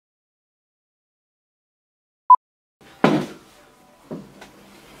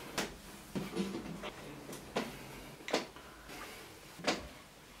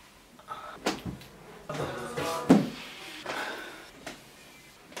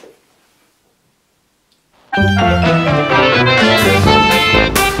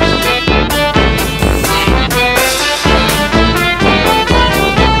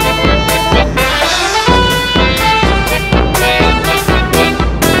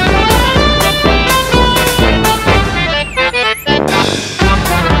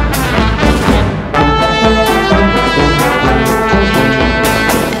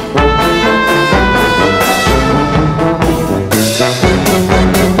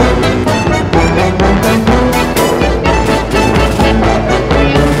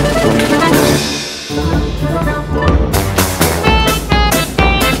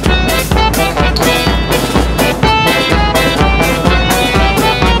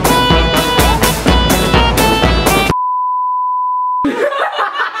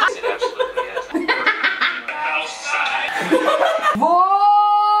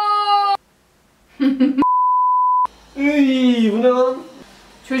Bu ne lan?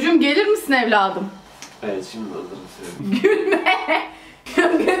 Çocuğum gelir misin evladım? Evet şimdi hazırım. Gülme!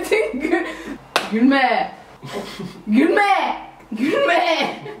 Gülme! Gülme!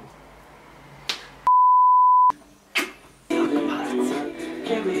 Gülme!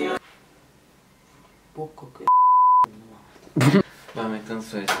 Bok kokuyor. Ben mekanı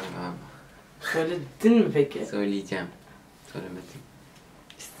söyleyeceğim abi. Söyledin mi peki? Söyleyeceğim. Söylemedim.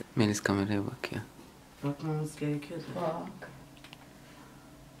 Melis kameraya bak ya. Bakmamız gerekiyordu. Bak.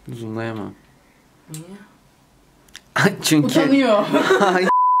 Zoomlayamam. Niye? Çünkü... Utanıyor.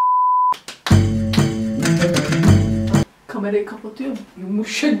 Kamerayı kapatıyor.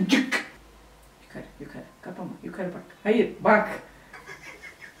 Yumuşacık. Yukarı, yukarı. Kapama. Yukarı bak. Hayır, bak.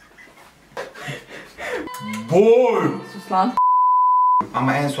 Boy! Sus lan.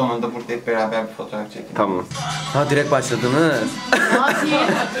 Ama en sonunda burada hep beraber bir fotoğraf çekelim. Tamam. Ha direkt başladınız.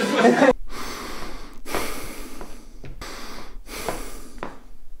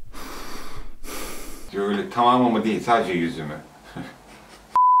 Öyle tamamımı değil, sadece yüzümü.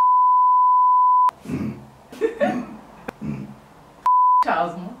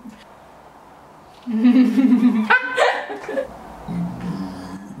 Ağzıma.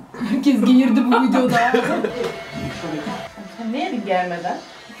 Herkes geğirdi bu videoda. Sen ne yedin gelmeden?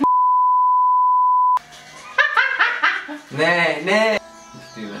 Ne?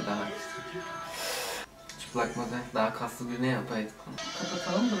 Hiç düğme daha. Çıplak model daha kaslı bir ne yapaydık onu.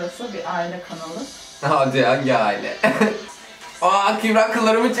 Kapatalım, burası bir aile kanalı. Hadi hangi aile? Aa Kübra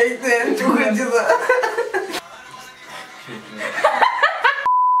kıllarımı çektin. Çok acıdı.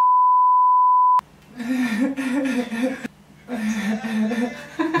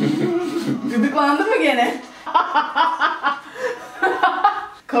 Gıdıklandın mı gene?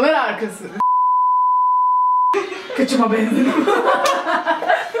 Kamera arkası. Kıçıma benzedim.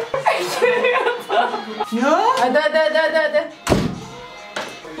 Ya. Hadi.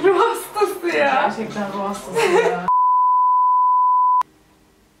 Ruh hastası ya. Gerçekten ruh hastası ya.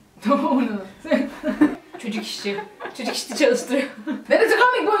 Tamam onu. Çocuk işçi. Çocuk işçi çalıştırıyor. Neresi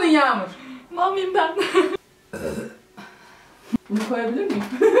komik bunun Yağmur? Ne yapayım ben? Bunu koyabilir miyim?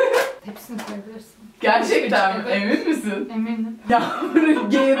 Hepsini koyabilirsin. Gerçekten mi? Emin misin? Eminim. Yağmur'un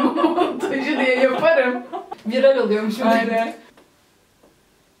geğirme montajı diye yaparım. Viral oluyormuş. Aynen.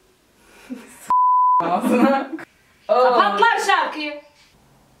 Ağzına. Kapatlar şarkıyı.